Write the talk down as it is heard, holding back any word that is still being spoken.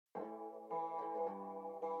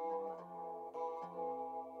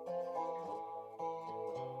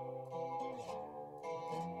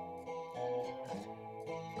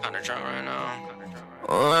kinda drunk right now.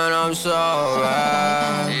 When I'm sober,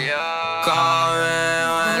 Yeah. call me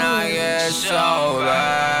when I get sober.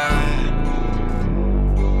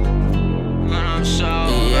 When I'm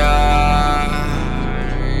sober. Yeah.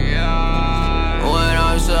 When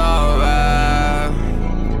I'm sober.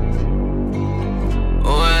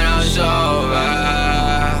 When I'm sober.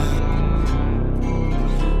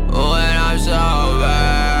 When I'm sober.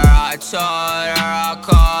 I told her I'll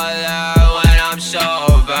call her when I'm sober.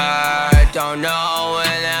 Don't know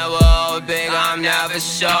when that will be, I'm never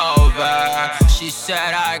sober. She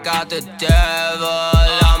said I got the devil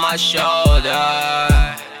on my shoulder.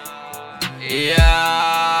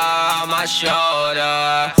 Yeah, on my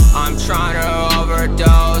shoulder. I'm trying to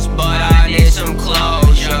overdose, but I need some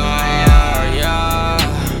closure. Yeah,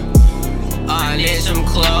 I need some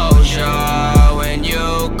closure. When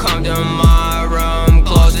you come to my room,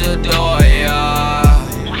 close the door, yeah.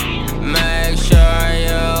 Make sure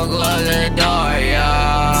you close the door,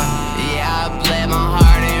 yeah. Yeah, I play my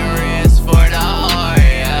heart and wrist for the whore,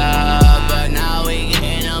 yeah. But now we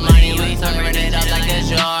getting the money, we serving it up like a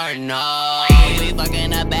journal. We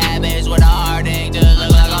fucking a bad bitch with a heartache, just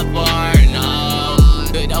look like a porno.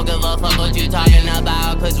 We don't give a fuck what you talking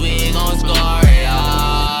about, cause we gon' score,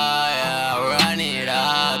 yeah. Run it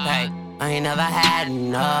up, hey. I ain't never had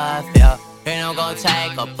enough, yeah. And I'm gon'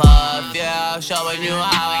 take a puff, yeah. Showing you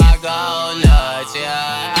how I go nuts,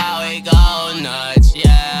 yeah. How we go nuts, yeah.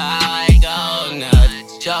 How I go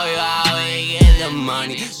nuts. Show you how we get the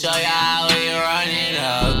money. Show you how we run it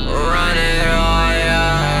up. Run it all,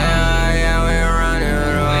 yeah. Yeah, we run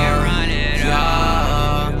it all. We run it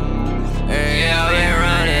up. Yeah, we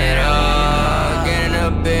run it up. Getting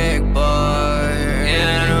a big boy.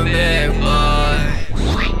 Getting a big boy.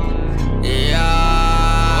 Yeah.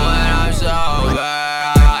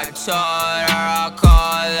 I told her I'll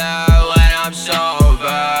call her when I'm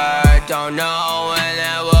sober. Don't know when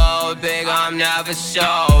that will be, I'm never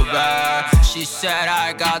sober. She said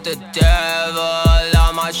I got the devil